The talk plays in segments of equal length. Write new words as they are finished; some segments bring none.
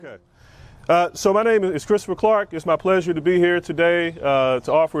Okay. So my name is Christopher Clark. It's my pleasure to be here today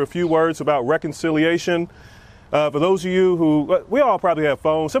to offer a few words about reconciliation. For those of you who, we all probably have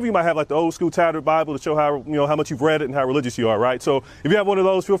phones. Some of you might have like the old school tattered Bible to show how much you've read it and how religious you are, right? So if you have one of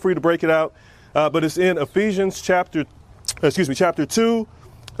those, feel free to break it out. But it's in Ephesians chapter 2,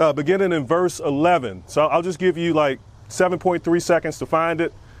 beginning in verse 11. So I'll just give you like 7.3 seconds to find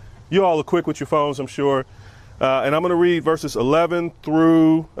it. You all are quick with your phones, I'm sure. And I'm going to read verses 11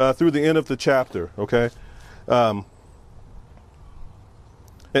 through the end of the chapter, okay? And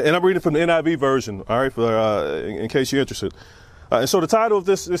I'm reading from the NIV version, all right, in case you're interested. And so the title of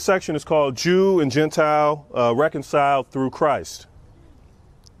this section is called Jew and Gentile Reconciled Through Christ.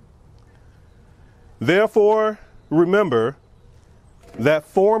 Therefore, remember that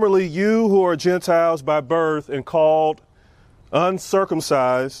formerly you who are Gentiles by birth and called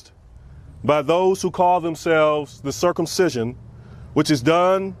uncircumcised by those who call themselves the circumcision, which is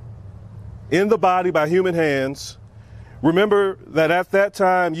done in the body by human hands, remember that at that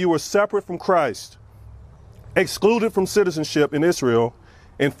time you were separate from Christ, excluded from citizenship in Israel,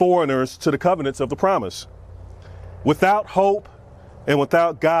 and foreigners to the covenants of the promise, without hope and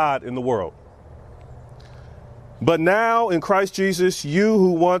without God in the world. But now in Christ Jesus, you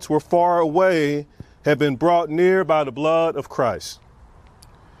who once were far away have been brought near by the blood of Christ.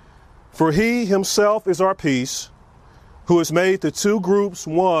 For he himself is our peace, who has made the two groups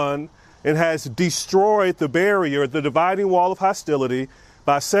one and has destroyed the barrier, the dividing wall of hostility,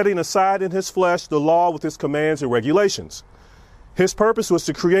 by setting aside in his flesh the law with its commands and regulations. His purpose was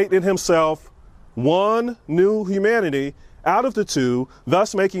to create in himself one new humanity out of the two,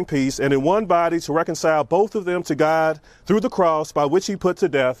 thus making peace, and in one body to reconcile both of them to God through the cross, by which he put to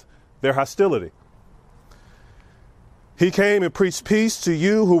death their hostility. He came and preached peace to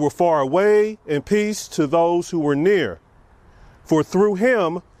you who were far away and peace to those who were near. For through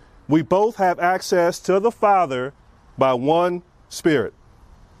him, we both have access to the Father by one Spirit.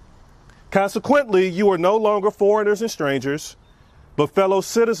 Consequently, you are no longer foreigners and strangers, but fellow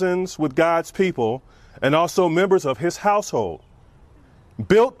citizens with God's people and also members of his household,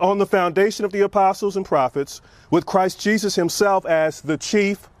 built on the foundation of the apostles and prophets, with Christ Jesus himself as the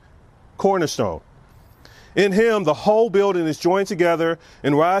chief cornerstone. In him, the whole building is joined together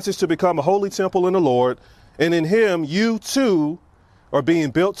and rises to become a holy temple in the Lord. And in him, you too are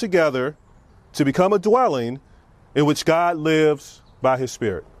being built together to become a dwelling in which God lives by his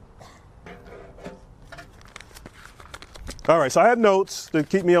Spirit. All right, so I have notes to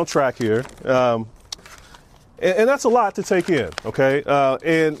keep me on track here. And that's a lot to take in, okay?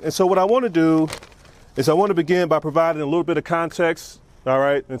 And so what I want to do is I want to begin by providing a little bit of context, all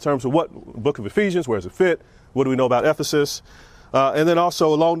right, in terms of what book of Ephesians, where does it fit? What do we know about Ephesus? And then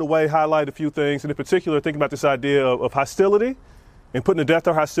also along the way, highlight a few things, and in particular, think about this idea of hostility and putting to death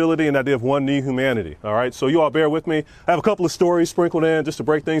our hostility and the idea of one new humanity. All right, so you all bear with me. I have a couple of stories sprinkled in just to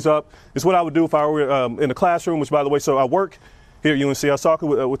break things up. It's what I would do if I were in the classroom, which, by the way, so I work here at UNC. I was talking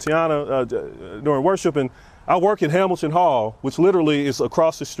with Tiana during worship, and I work in Hamilton Hall, which literally is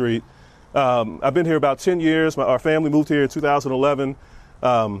across the street. I've been here about 10 years. Our family moved here in 2011.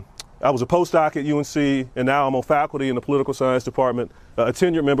 I was a postdoc at UNC, and now I'm on faculty in the political science department, a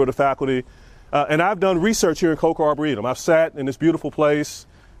tenured member of the faculty. And I've done research here in Coker Arboretum. I've sat in this beautiful place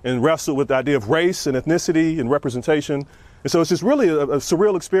and wrestled with the idea of race and ethnicity and representation. And so it's just really a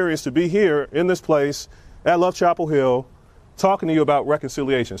surreal experience to be here in this place at Love Chapel Hill talking to you about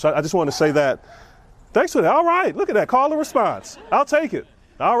reconciliation. So I just want to say that. Thanks for that. All right, look at that. Call and response. I'll take it.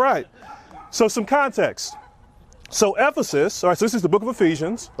 All right. So some context. So Ephesus, all right, so this is the book of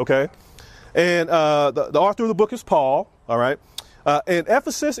Ephesians, okay? And the author of the book is Paul, all right? And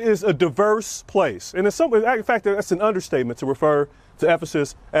Ephesus is a diverse place. And in fact, that's an understatement to refer to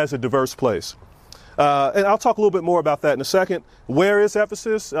Ephesus as a diverse place. And I'll talk a little bit more about that in a second. Where is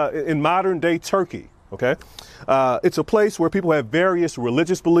Ephesus? In modern day Turkey, okay? It's a place where people have various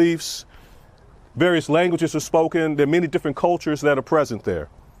religious beliefs, various languages are spoken. There are many different cultures that are present there.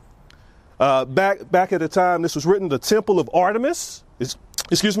 Back at the time this was written, the temple of Artemis is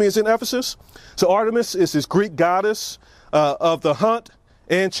in Ephesus. So Artemis is this Greek goddess of the hunt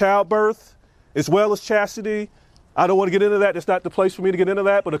and childbirth, as well as chastity. I don't want to get into that. It's not the place for me to get into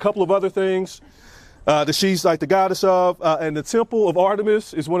that, but a couple of other things that she's like the goddess of. And the temple of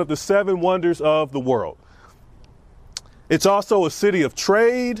Artemis is one of the 7 wonders of the world. It's also a city of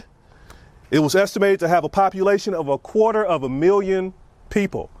trade. It was estimated to have a population of 250,000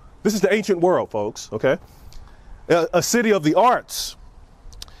 people. This is the ancient world, folks, okay? A city of the arts,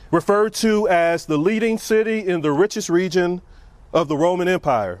 referred to as the leading city in the richest region of the Roman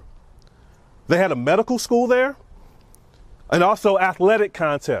Empire. They had a medical school there. And also athletic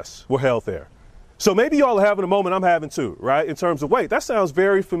contests were held there. So maybe y'all are having a moment I'm having too, right? In terms of, wait, that sounds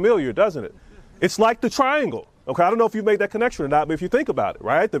very familiar, doesn't it? It's like the triangle. Okay, I don't know if you made that connection or not, but if you think about it,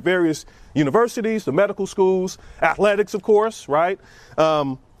 right? The various universities, the medical schools, athletics, of course, right?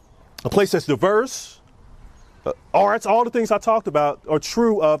 A place that's diverse, arts, all the things I talked about are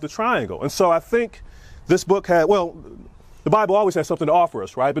true of the triangle. And so I think this book had, well, the Bible always has something to offer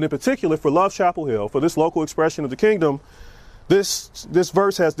us, right? But in particular for Love Chapel Hill, for this local expression of the kingdom, this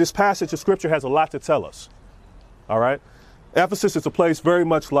passage of scripture has a lot to tell us. All right. Ephesus is a place very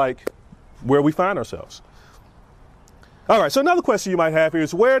much like where we find ourselves. All right. So another question you might have here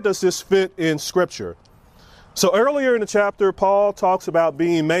is, where does this fit in scripture? So earlier in the chapter, Paul talks about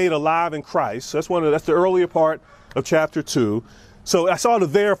being made alive in Christ. That's the earlier part of chapter 2. So I saw the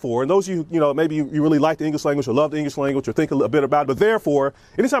therefore, and those of you, maybe you really like the English language or love the English language or think a bit about it, but therefore,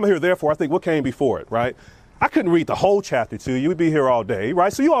 anytime I hear therefore, I think what came before it, right? I couldn't read the whole chapter to you. We'd be here all day,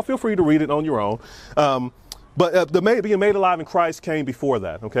 right? So you all feel free to read it on your own. But being made alive in Christ came before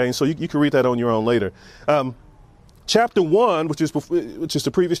that, okay? And so you can read that on your own later. Chapter 1, which is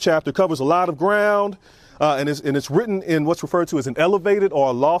the previous chapter, covers a lot of ground, and it's written in what's referred to as an elevated or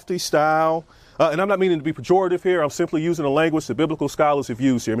a lofty style. And I'm not meaning to be pejorative here. I'm simply using the language that biblical scholars have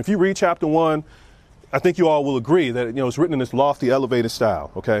used here. I mean, if you read chapter 1, I think you all will agree that it's written in this lofty, elevated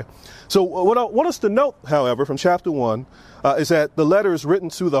style. Okay. So what I want us to note, however, from chapter 1 is that the letter is written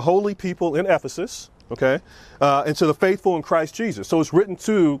to the holy people in Ephesus. Okay, and to the faithful in Christ Jesus. So it's written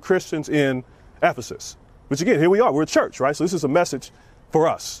to Christians in Ephesus. Which again, here we are. We're a church, right? So this is a message for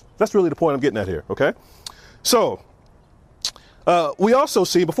us. That's really the point I'm getting at here. Okay. So. We also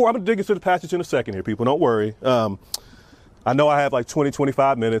see, before I'm going to dig into the passage in a second here, people, don't worry. I know I have like 20,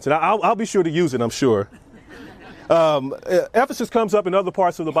 25 minutes, and I'll be sure to use it, I'm sure. Ephesus comes up in other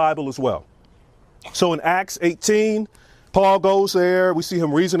parts of the Bible as well. So in Acts 18, Paul goes there. We see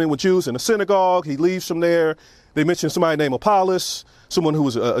him reasoning with Jews in a synagogue. He leaves from there. They mention somebody named Apollos, someone who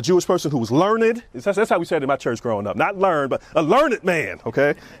was a Jewish person who was learned. That's how we said it in my church growing up. Not learned, but a learned man,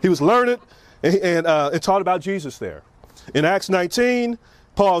 okay? He was learned and taught about Jesus there. In Acts 19,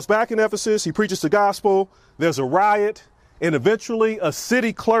 Paul's back in Ephesus. He preaches the gospel. There's a riot. And eventually a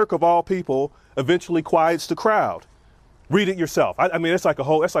city clerk of all people eventually quiets the crowd. Read it yourself. I mean, that's like a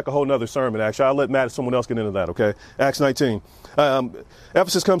whole nother sermon, actually. I'll let Matt or someone else get into that, okay? Acts 19.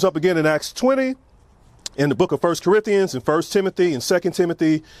 Ephesus comes up again in Acts 20, in the book of 1 Corinthians, in 1 Timothy, in 2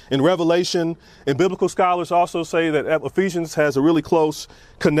 Timothy, in Revelation. And biblical scholars also say that Ephesians has a really close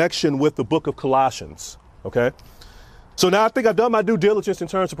connection with the book of Colossians, okay? So now I think I've done my due diligence in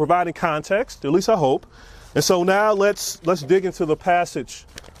terms of providing context, at least I hope. And so now let's dig into the passage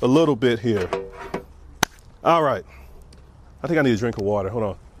a little bit here. All right. I think I need a drink of water. Hold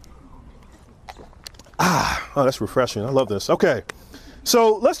on. Oh, that's refreshing. I love this. Okay.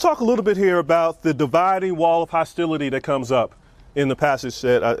 So let's talk a little bit here about the dividing wall of hostility that comes up in the passage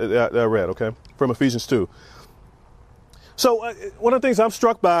that I read, okay, from Ephesians 2. So one of the things I'm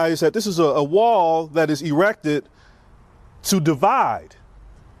struck by is that this is a wall that is erected to divide,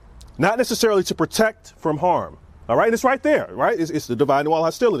 not necessarily to protect from harm. All right. And it's right there. Right. It's the dividing wall of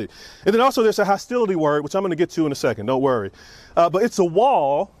hostility. And then also there's a hostility word, which I'm going to get to in a second. Don't worry. But it's a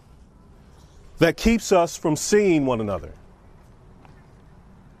wall that keeps us from seeing one another.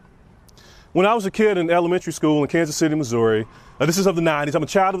 When I was a kid in elementary school in Kansas City, Missouri, this is of the 90s. I'm a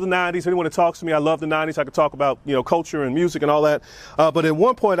child of the 90s. Anyone that talks to me, I love the 90s. I could talk about, culture and music and all that. But at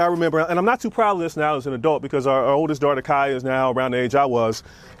one point I remember, and I'm not too proud of this now as an adult because our oldest daughter, Kaya, is now around the age I was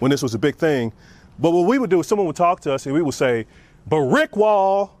when this was a big thing. But what we would do is someone would talk to us and we would say, brick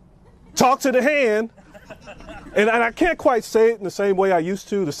wall, talk to the hand. And I can't quite say it in the same way I used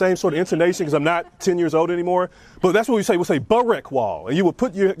to, the same sort of intonation because I'm not 10 years old anymore. But that's what we say. We'll say brick wall. And you would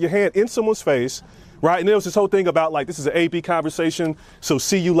put your hand in someone's face. Right. And there was this whole thing about like, this is an A-B conversation. So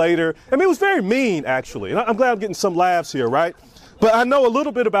see you later. I mean, it was very mean, actually. And I'm glad I'm getting some laughs here. Right. But I know a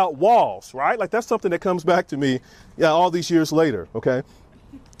little bit about walls. Right. Like that's something that comes back to me all these years later. OK,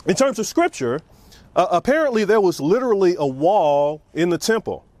 in terms of scripture, apparently there was literally a wall in the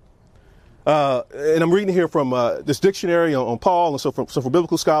temple. And I'm reading here from this dictionary on Paul and so from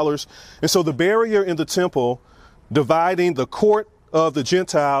biblical scholars. And so the barrier in the temple dividing the court of the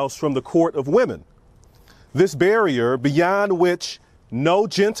Gentiles from the court of women. This barrier beyond which no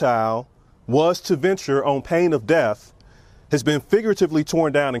Gentile was to venture on pain of death has been figuratively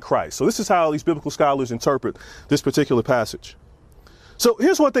torn down in Christ. So this is how these biblical scholars interpret this particular passage. So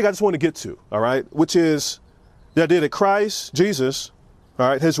here's one thing I just want to get to, all right, which is the idea that Christ, Jesus, all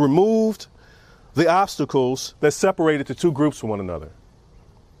right, has removed the obstacles that separated the two groups from one another.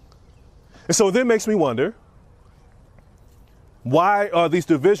 And so it then makes me wonder, why are these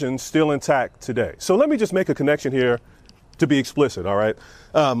divisions still intact today? So let me just make a connection here to be explicit, all right?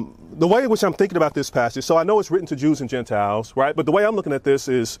 The way in which I'm thinking about this passage, so I know it's written to Jews and Gentiles, right? But the way I'm looking at this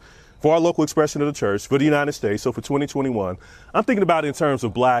is for our local expression of the church, for the United States, so for 2021, I'm thinking about it in terms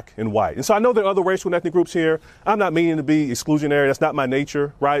of black and white. And so I know there are other racial and ethnic groups here. I'm not meaning to be exclusionary. That's not my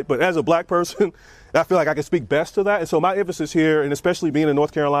nature, right? But as a black person, I feel like I can speak best to that. And so my emphasis here, and especially being in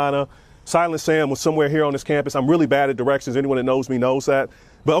North Carolina, Silent Sam was somewhere here on this campus. I'm really bad at directions. Anyone that knows me knows that.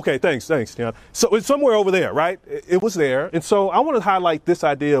 But okay, thanks, Tiana. So it's somewhere over there, right? It was there. And so I want to highlight this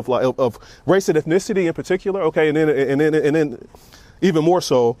idea of race and ethnicity in particular, okay? And then even more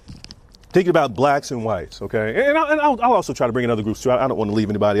so, thinking about blacks and whites, okay? And I'll also try to bring in other groups too. I don't want to leave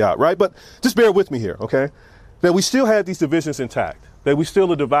anybody out, right? But just bear with me here, okay? That we still have these divisions intact, that we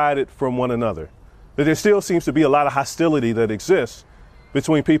still are divided from one another, that there still seems to be a lot of hostility that exists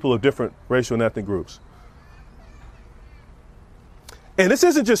between people of different racial and ethnic groups. And this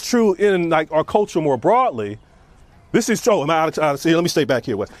isn't just true in like our culture more broadly. This is true. Am I out of let me stay back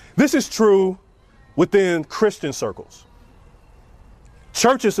here. This is true within Christian circles.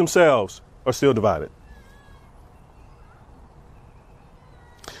 Churches themselves are still divided.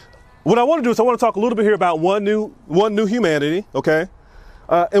 What I want to do is I want to talk a little bit here about one new humanity, okay?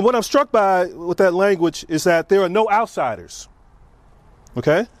 And what I'm struck by with that language is that there are no outsiders,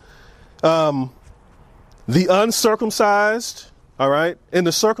 okay? The uncircumcised, all right, and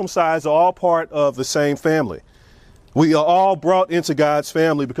the circumcised are all part of the same family. We are all brought into God's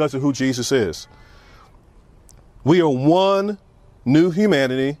family because of who Jesus is. We are one new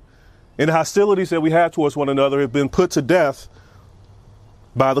humanity, and the hostilities that we have towards one another have been put to death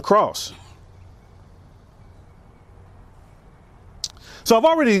by the cross. So I've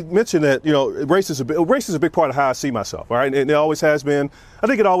already mentioned that, race is a big part of how I see myself, all right? And it always has been. I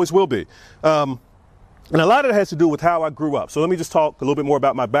think it always will be. And a lot of it has to do with how I grew up. So let me just talk a little bit more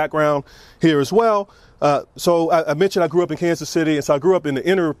about my background here as well. So I mentioned I grew up in Kansas City, and so I grew up in the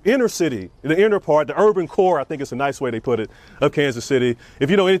inner city, in the inner part, the urban core, I think is a nice way they put it, of Kansas City.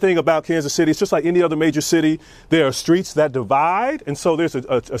 If you know anything about Kansas City, it's just like any other major city. There are streets that divide, and so there's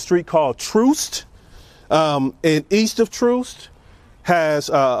a street called Troost, and east of Troost has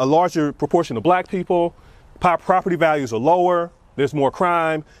a larger proportion of black people. Property values are lower. There's more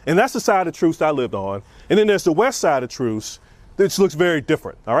crime, and that's the side of Troost I lived on. And then there's the west side of Troost, which looks very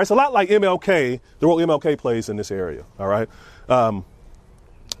different. All right, it's a lot like MLK, the role MLK plays in this area. All right,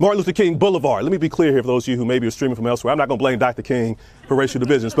 Martin Luther King Boulevard. Let me be clear here for those of you who maybe are streaming from elsewhere. I'm not going to blame Dr. King for racial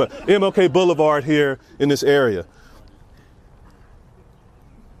divisions, but MLK Boulevard here in this area.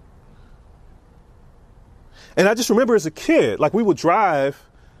 And I just remember as a kid, like we would drive,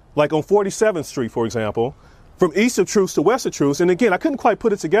 like on 47th Street, for example, from east of Troost to west of Troost. And again, I couldn't quite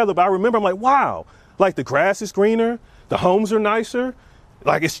put it together, but I remember I'm like, wow, like the grass is greener, the homes are nicer,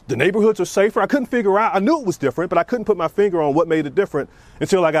 like the neighborhoods are safer. I couldn't figure out, I knew it was different, but I couldn't put my finger on what made it different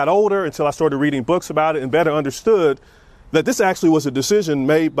until I got older, until I started reading books about it and better understood that this actually was a decision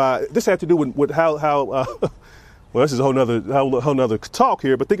made by, this had to do with how well, this is a whole nother talk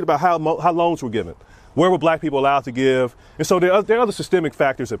here, but thinking about how loans were given. Where were black people allowed to give? And so there are other systemic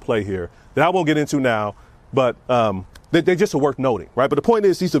factors at play here that I won't get into now. But they just are worth noting, right? But the point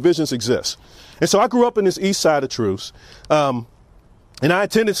is these divisions exist. And so I grew up in this east side of Troost. And I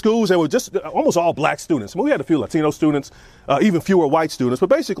attended schools that were just almost all black students. I mean, we had a few Latino students, even fewer white students. But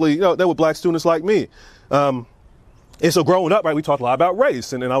basically, they were black students like me. And so growing up, right, we talked a lot about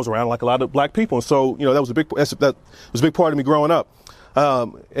race. And I was around like a lot of black people. And so, that was a big part of me growing up.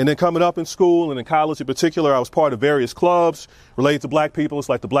 And then coming up in school and in college in particular, I was part of various clubs related to black people. It's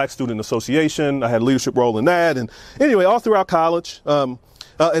like the Black Student Association. I had a leadership role in that. And anyway, all throughout college, and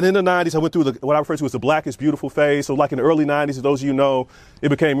in the 90s, I went through what I refer to as the Black is Beautiful phase. So like in the early 90s, as those of you know, it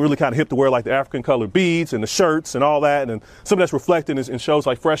became really kind of hip to wear like the African colored beads and the shirts and all that. And some of that's reflected in shows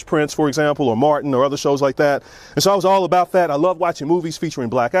like Fresh Prince, for example, or Martin or other shows like that. And so I was all about that. I love watching movies featuring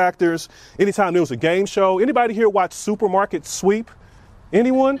black actors. Anytime there was a game show, anybody here watch Supermarket Sweep?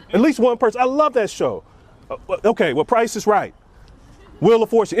 Anyone? At least one person. I love that show. Okay, well, Price is Right. Wheel of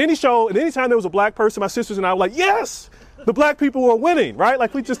Fortune. Any show, and anytime there was a black person, my sisters and I were like, yes, the black people were winning, right?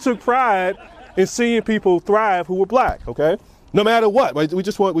 Like we just took pride in seeing people thrive who were black, okay? No matter what, right?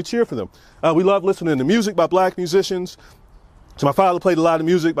 We cheer for them. We love listening to music by black musicians. So my father played a lot of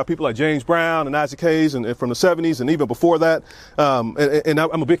music by people like James Brown and Isaac Hayes and from the 70s and even before that. And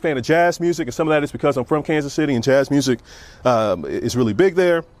I'm a big fan of jazz music, and some of that is because I'm from Kansas City and jazz music is really big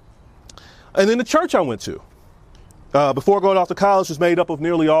there. And then the church I went to before going off to college was made up of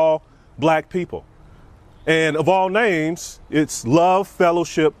nearly all black people. And of all names, it's Love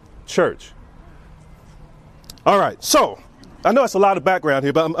Fellowship Church. All right, so I know it's a lot of background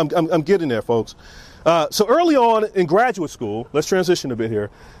here, but I'm getting there, folks. So early on in graduate school, let's transition a bit here.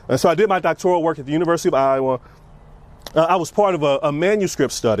 So I did my doctoral work at the University of Iowa. I was part of a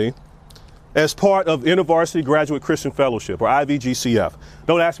manuscript study as part of InterVarsity Graduate Christian Fellowship, or IVGCF.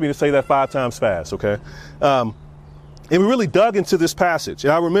 Don't ask me to say that 5 times fast, okay? And we really dug into this passage.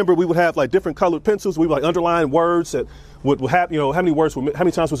 And I remember we would have like different colored pencils. We would like underline words that would have, how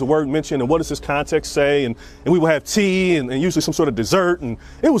many times was the word mentioned and what does this context say? And we would have tea and usually some sort of dessert. And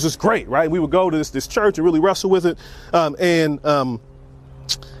it was just great, right? We would go to this church and really wrestle with it. And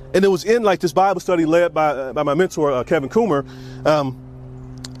it was in like this Bible study led by my mentor, Kevin Coomer.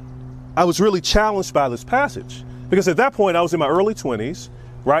 I was really challenged by this passage because at that point I was in my early 20s,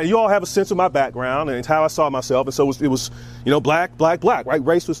 right? You all have a sense of my background and how I saw myself. And so it was, black, right?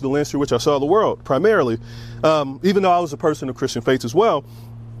 Race was the lens through which I saw the world primarily, even though I was a person of Christian faith as well.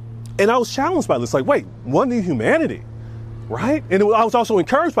 And I was challenged by this, like, wait, one new humanity, right? And I was also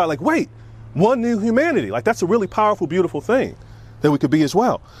encouraged by like, wait, one new humanity. Like that's a really powerful, beautiful thing that we could be as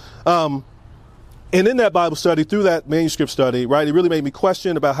well. And in that Bible study, through that manuscript study, right, it really made me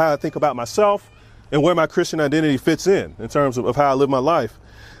question about how I think about myself and where my Christian identity fits in terms of how I live my life.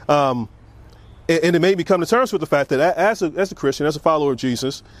 And it made me come to terms with the fact that as a Christian, as a follower of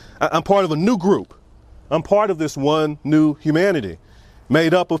Jesus, I'm part of a new group. I'm part of this one new humanity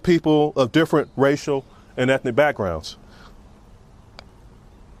made up of people of different racial and ethnic backgrounds.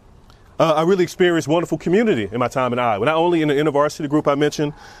 I really experienced wonderful community in my time in Iowa, not only in the InterVarsity group I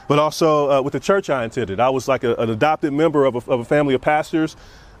mentioned, but also with the church I attended. I was like an adopted member of a family of pastors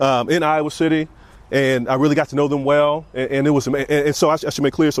in Iowa City, and I really got to know them well. And it was, and so I should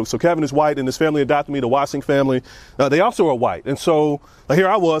make clear. So Kevin is white, and his family adopted me, the Wassing family. They also are white, and so here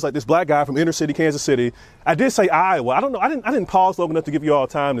I was, like this black guy from inner city Kansas City. I did say Iowa. I don't know. I didn't pause long enough to give you all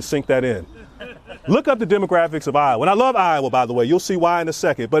time to sink that in. Look up the demographics of Iowa. And I love Iowa, by the way. You'll see why in a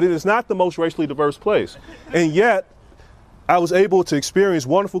second. But it is not the most racially diverse place. And yet, I was able to experience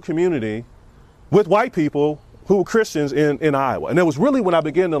wonderful community with white people who were Christians in Iowa. And it was really when I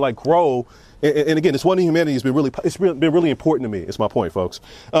began to like grow. And again, this one in humanity has been been really important to me. It's my point, folks.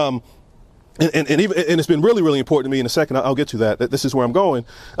 And it's been really, really important to me. In a second, I'll get to that. This is where I'm going.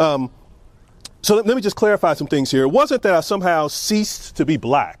 So let me just clarify some things here. It wasn't that I somehow ceased to be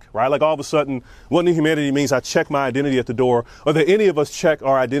black, right? Like all of a sudden, one new humanity means I check my identity at the door, or that any of us check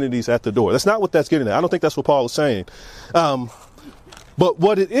our identities at the door. That's not what that's getting at. I don't think that's what Paul is saying. But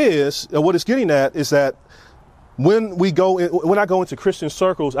what it is, what it's getting at is that when I go into Christian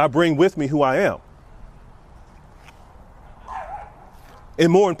circles, I bring with me who I am.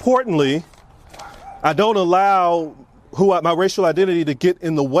 And more importantly, I don't allow my racial identity to get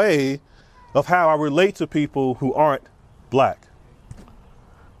in the way of how I relate to people who aren't black.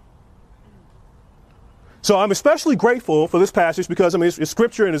 So I'm especially grateful for this passage because, it's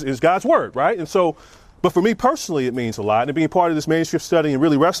scripture and it's God's word, right? And so, but for me personally, it means a lot. And being part of this manuscript study and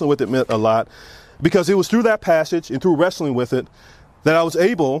really wrestling with it meant a lot because it was through that passage and through wrestling with it that I was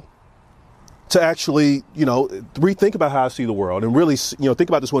able to actually, rethink about how I see the world and really, think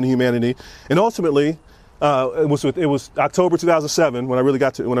about this one humanity. And ultimately, it was October 2007 when I really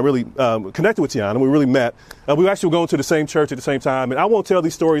connected with Tiana. We really met. We actually were going to the same church at the same time. And I won't tell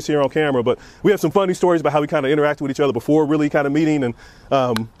these stories here on camera, but we have some funny stories about how we kind of interacted with each other before really kind of meeting. And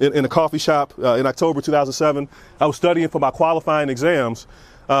in a coffee shop in October 2007, I was studying for my qualifying exams.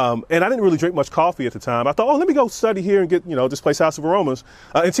 And I didn't really drink much coffee at the time. I thought, let me go study here and get, this place, House of Aromas.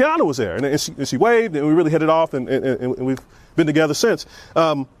 And Tiana was there, and she waved, and we really hit it off, and we've been together since.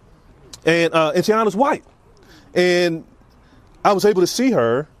 And Tiana's white. And I was able to see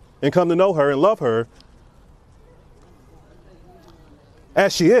her and come to know her and love her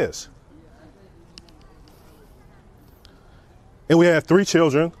as she is. And we have 3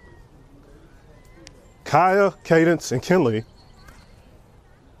 children, Kaya, Cadence, and Kinley.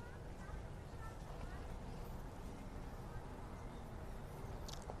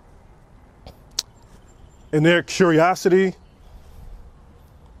 And their curiosity,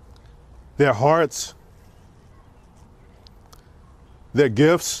 their hearts, their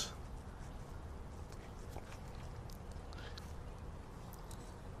gifts,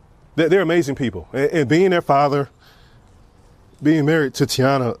 they're amazing people. And being their father, being married to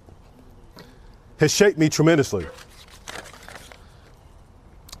Tiana, has shaped me tremendously.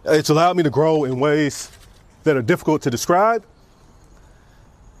 It's allowed me to grow in ways that are difficult to describe.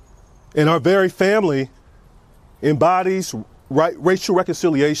 And our very family embodies racial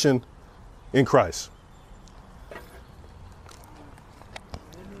reconciliation in Christ.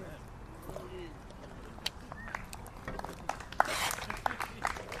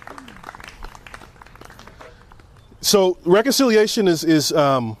 So reconciliation is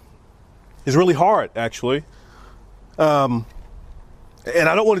really hard, actually. And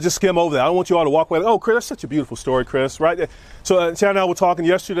I don't want to just skim over that. I don't want you all to walk away like, oh, Chris, that's such a beautiful story, Chris, right? So Chad and I were talking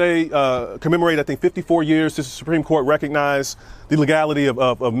yesterday, commemorate, I think, 54 years since the Supreme Court recognized the legality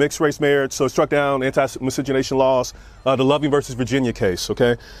of mixed race marriage. So it struck down anti-miscegenation laws, the Loving versus Virginia case,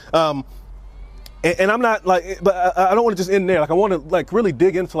 okay? And I'm not like, but I don't want to just end there. Like, I want to like really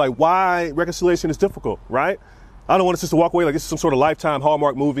dig into like why reconciliation is difficult, right? I don't want us just to walk away like this is some sort of Lifetime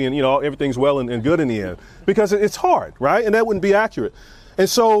Hallmark movie and, you know, everything's well and good in the end, because it's hard, right? And that wouldn't be accurate. And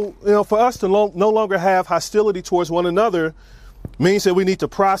so, you know, for us to no longer have hostility towards one another means that we need to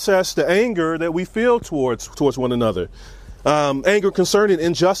process the anger that we feel towards one another. Anger concerning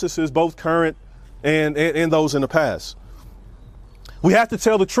injustices, both current and those in the past. We have to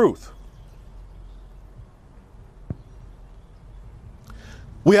tell the truth.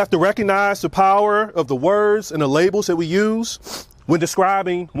 We have to recognize the power of the words and the labels that we use when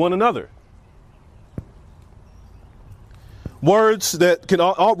describing one another. Words can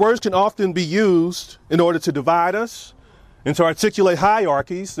often be used in order to divide us and to articulate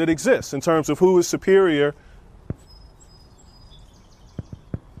hierarchies that exist in terms of who is superior.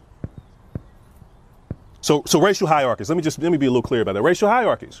 So racial hierarchies. Let me be a little clear about that. Racial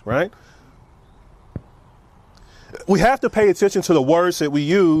hierarchies, right? We have to pay attention to the words that we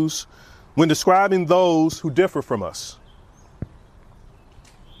use when describing those who differ from us.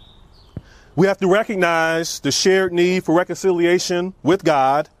 We have to recognize the shared need for reconciliation with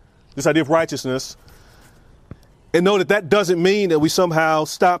God, this idea of righteousness, and know that that doesn't mean that we somehow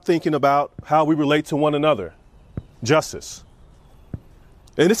stop thinking about how we relate to one another, justice.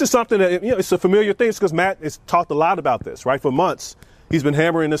 And this is something that, you know, it's a familiar thing. It's because Matt has talked a lot about this, right? For months, he's been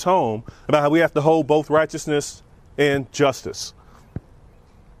hammering this home about how we have to hold both righteousness and justice.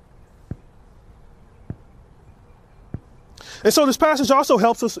 And so this passage also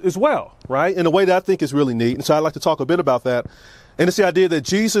helps us as well, right, in a way that I think is really neat. And so I'd like to talk a bit about that. And it's the idea that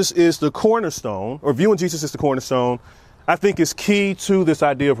Jesus is the cornerstone, or viewing Jesus as the cornerstone, I think is key to this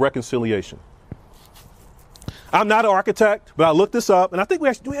idea of reconciliation. I'm not an architect, but I looked this up, and I think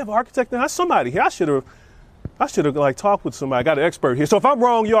do we have an architect now? Somebody here. I should have like talked with somebody. I got an expert here. So if I'm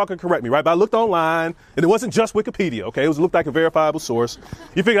wrong, y'all can correct me, right? But I looked online, and it wasn't just Wikipedia, okay? It looked like a verifiable source.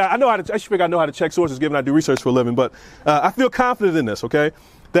 You figure I know how to check sources, given I do research for a living. But I feel confident in this, okay?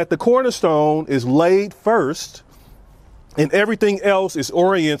 That the cornerstone is laid first, and everything else is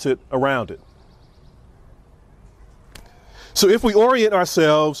oriented around it. So if we orient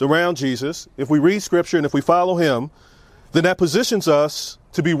ourselves around Jesus, if we read Scripture, and if we follow Him, then that positions us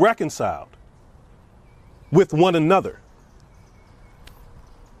to be reconciled with one another.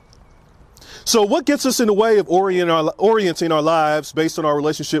 So what gets us in the way of orienting our lives based on our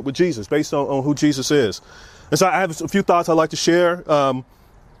relationship with Jesus, based on who Jesus is? And so I have a few thoughts I'd like to share.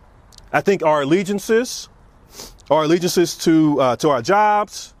 I think our allegiances to our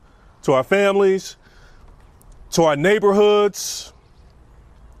jobs, to our families, to our neighborhoods.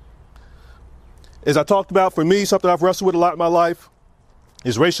 As I talked about, for me, something I've wrestled with a lot in my life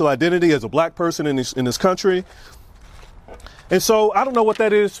is racial identity as a black person in this country. And so I don't know what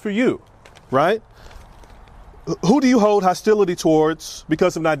that is for you, right? Who do you hold hostility towards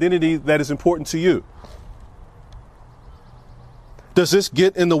because of an identity that is important to you? Does this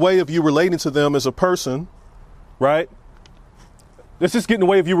get in the way of you relating to them as a person, right? Does this get in the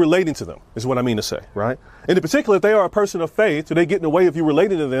way of you relating to them, is what I mean to say, right? And in particular, if they are a person of faith, do they get in the way of you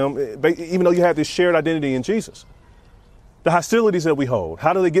relating to them, even though you have this shared identity in Jesus? The hostilities that we hold,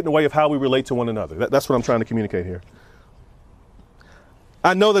 how do they get in the way of how we relate to one another? That's what I'm trying to communicate here.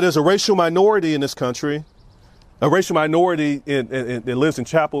 I know that there's a racial minority in this country, a racial minority that lives in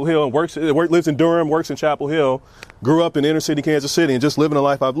Chapel Hill and lives in Durham, works in Chapel Hill, grew up in inner city Kansas City, and just living the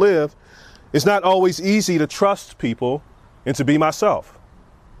life I've lived. It's not always easy to trust people and to be myself.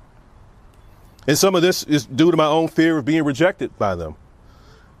 And some of this is due to my own fear of being rejected by them.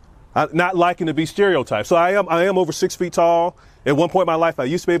 Not liking to be stereotyped. So I am over 6 feet tall. At one point in my life, I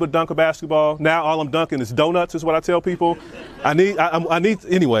used to be able to dunk a basketball. Now all I'm dunking is donuts, is what I tell people. I need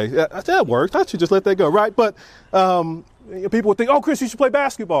anyway. That worked. I should just let that go, right? But people would think, oh, Chris, you should play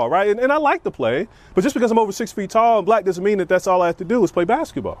basketball, right? And I like to play, but just because I'm over 6 feet tall and black doesn't mean that that's all I have to do is play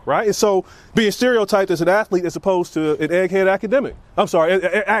basketball, right? And so being stereotyped as an athlete as opposed to an egghead academic. I'm sorry,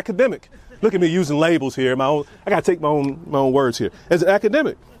 academic. Look at me using labels here. I got to take my own words here. As an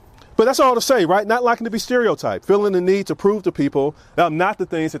academic. But that's all to say, right? Not liking to be stereotyped, feeling the need to prove to people that I'm not the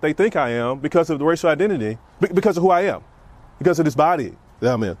things that they think I am because of the racial identity, because of who I am, because of this body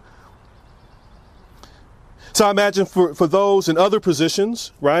that I'm in. So I imagine for those in other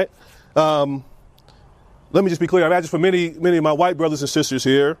positions, right, let me just be clear. I imagine for many of my white brothers and sisters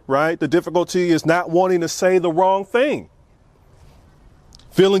here, right, the difficulty is not wanting to say the wrong thing,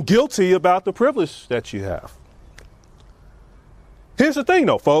 feeling guilty about the privilege that you have. Here's the thing,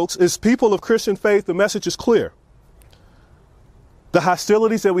 though, folks, is people of Christian faith, the message is clear. The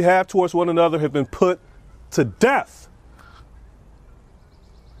hostilities that we have towards one another have been put to death.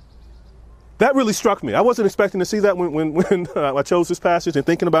 That really struck me. I wasn't expecting to see that when I chose this passage and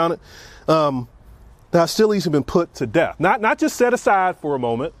thinking about it. The hostilities have been put to death, not just set aside for a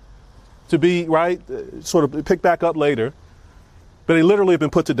moment to be, right, sort of picked back up later, but they literally have been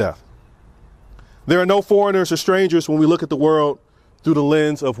put to death. There are no foreigners or strangers when we look at the world through the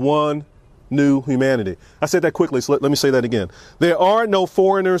lens of one new humanity. I said that quickly, so let me say that again. There are no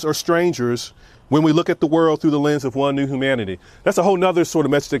foreigners or strangers when we look at the world through the lens of one new humanity. That's a whole nother sort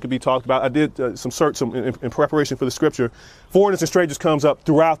of message that could be talked about. I did some search in preparation for the scripture. Foreigners and strangers comes up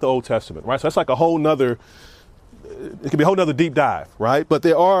throughout the Old Testament, right? So that's like a whole nother, it could be a whole nother deep dive, right? But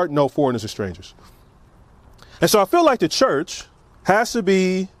there are no foreigners or strangers. And so I feel like the church has to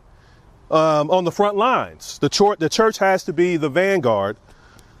be on the front lines. The church has to be the vanguard,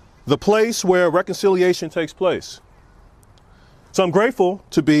 the place where reconciliation takes place. So I'm grateful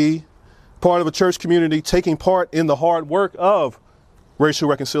to be part of a church community taking part in the hard work of racial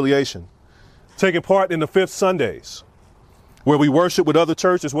reconciliation, taking part in the Fifth Sundays, where we worship with other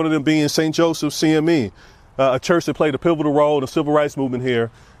churches, one of them being St. Joseph CME, a church that played a pivotal role in the civil rights movement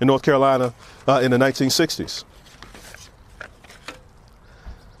here in North Carolina in the 1960s.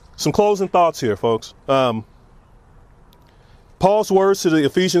 Some closing thoughts here, folks. Paul's words to the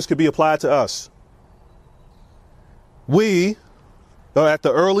Ephesians could be applied to us. We are at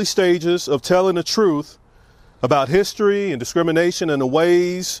the early stages of telling the truth about history and discrimination and the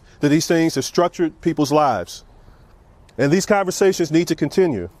ways that these things have structured people's lives. And these conversations need to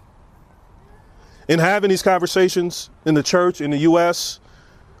continue. In having these conversations in the church, in the U.S.,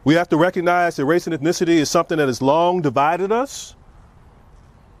 we have to recognize that race and ethnicity is something that has long divided us.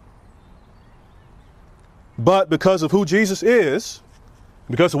 But because of who Jesus is,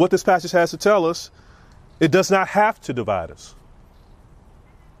 because of what this passage has to tell us, it does not have to divide us.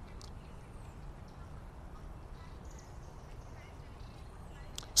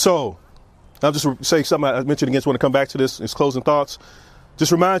 So I'll just say something I mentioned again. I want to come back to this. It's closing thoughts.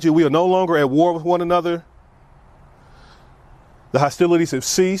 Just remind you, we are no longer at war with one another. The hostilities have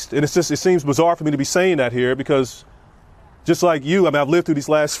ceased. And it seems bizarre for me to be saying that here because just like you, I mean, I've lived through these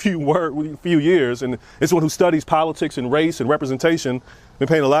last few years, and as one who studies politics and race and representation, been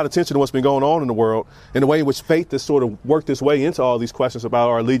paying a lot of attention to what's been going on in the world and the way in which faith has sort of worked its way into all these questions about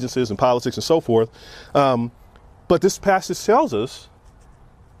our allegiances and politics and so forth. But this passage tells us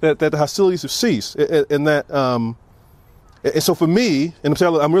that the hostilities have ceased, and that, and so for me, and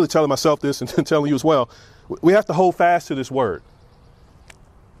I'm really telling myself this and telling you as well, we have to hold fast to this word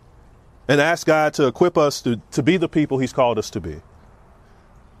and ask God to equip us to be the people he's called us to be.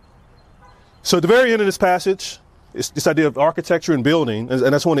 So at the very end of this passage, it's this idea of architecture and building, and I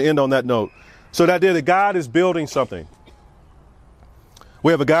just want to end on that note. So the idea that God is building something.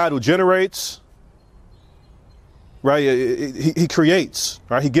 We have a God who generates, right? He creates,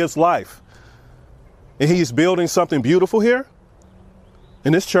 right? He gives life. And he's building something beautiful here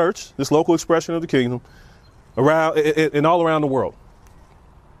in this church, this local expression of the kingdom, around and all around the world.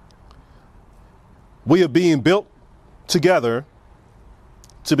 We are being built together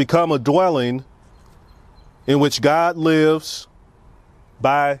to become a dwelling in which God lives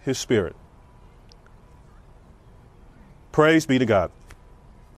by his Spirit. Praise be to God.